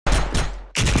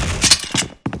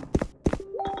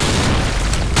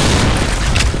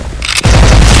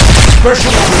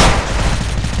Special round.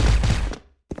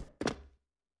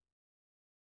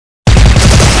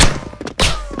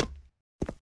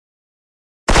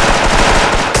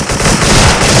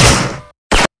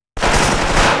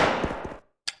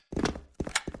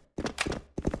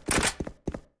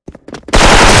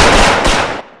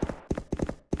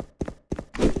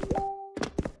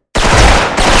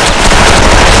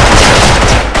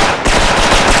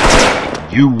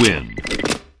 You win.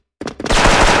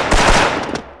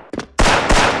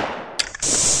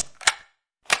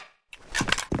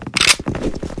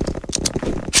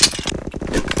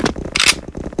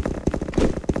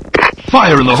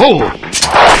 Fire in the hole!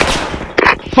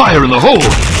 Fire in the hole!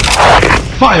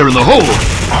 Fire in the hole!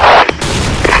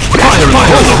 Fire in the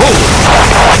hole!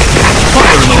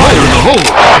 Fire in the hole!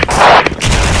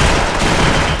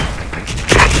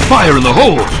 Fire in the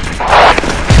hole!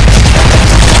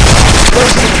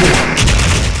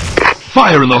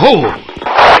 Fire in the hole!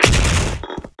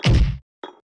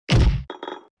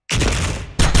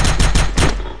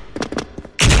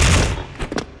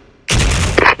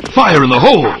 Fire in the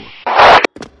hole!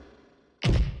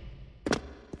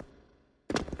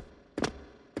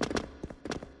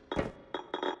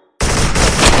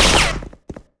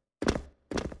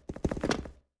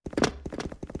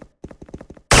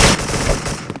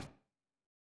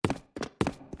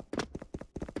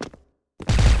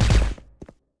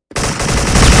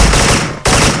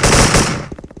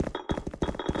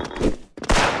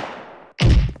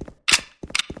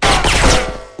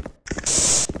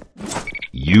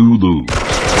 You lose.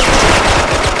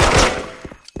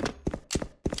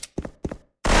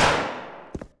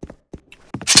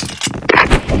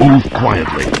 Move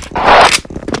quietly.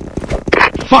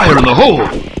 Fire in the hole!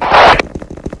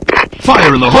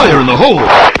 Fire in the hole! Fire in the hole!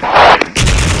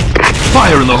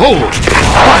 Fire in the hole!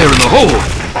 Fire in the hole!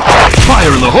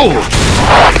 Fire in the hole!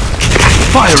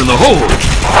 Fire in the hole!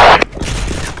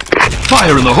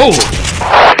 Fire in the hole!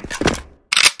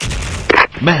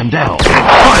 Man down!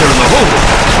 Fire in the hole!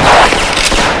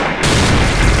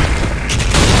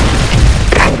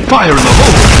 Fire in the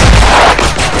hole!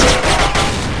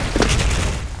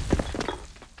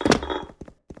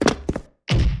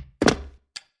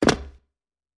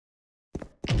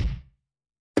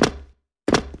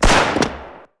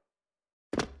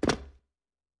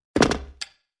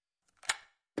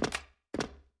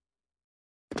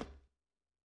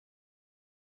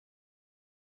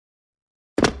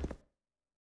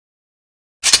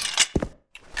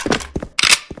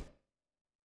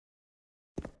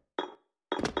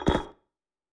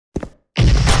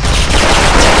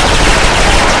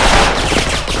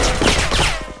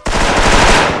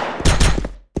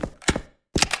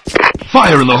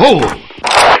 Fire in the hole!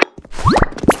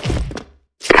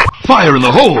 Fire in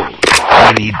the hole!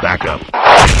 I need backup.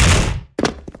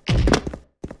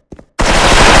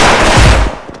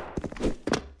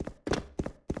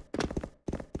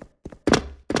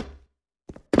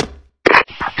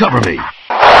 Cover me.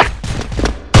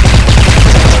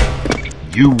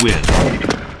 You win.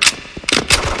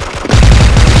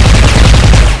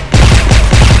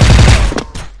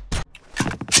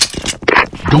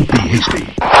 Don't be hasty.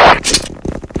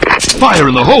 Fire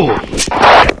in the hole!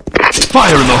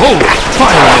 Fire in the hole!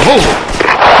 Fire in the hole!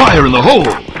 Fire in the hole!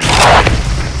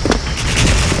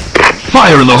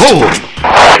 Fire in the hole!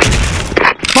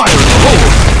 Fire in the hole!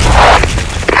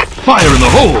 Fire in the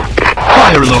hole!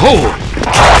 Fire in the hole!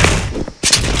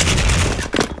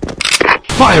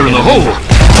 Fire in the hole!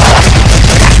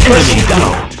 Enemy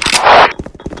down!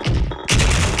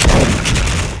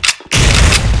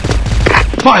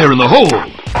 Fire in the hole!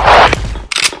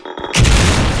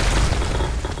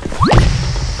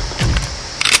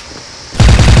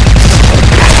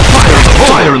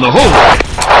 Fire in the hole!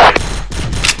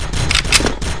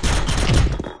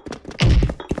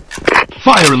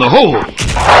 Fire in the hole!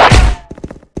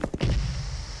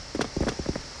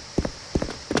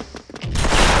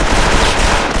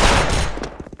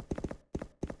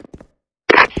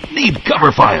 Need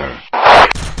cover fire!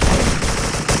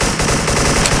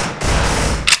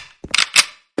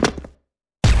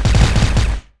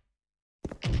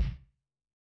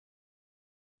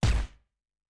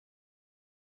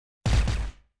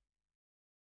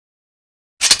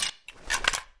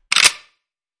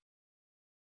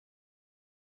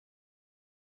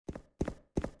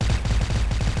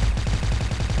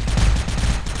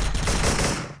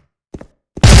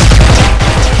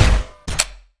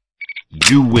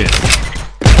 You win.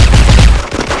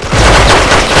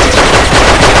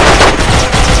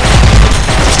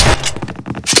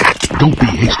 Don't be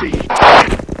hasty.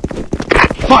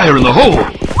 Fire in the hole!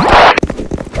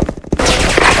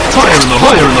 Fire in the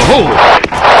hole! Fire in the hole!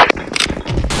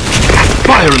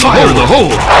 Fire in the hole!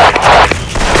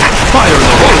 Fire in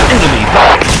the hole! Enemy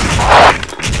down!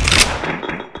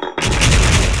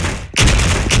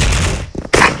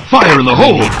 Fire in the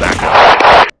hole!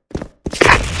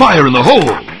 Fire in the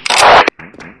hole!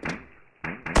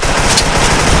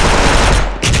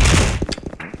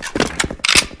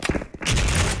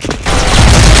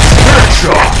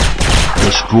 Headshot!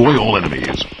 Destroy all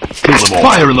enemies. Kill them all.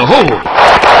 Fire in the hole!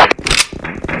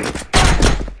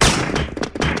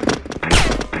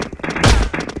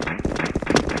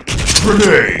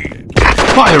 Grenade!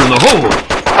 Fire in the hole!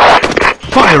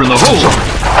 Fire in the hole!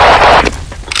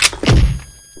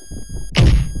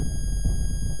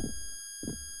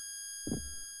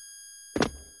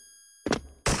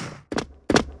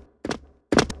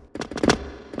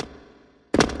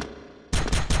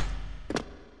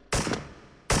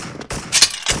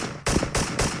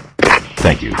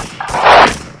 Thank you.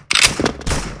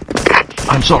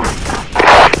 I'm sorry.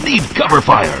 Need cover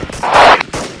fire.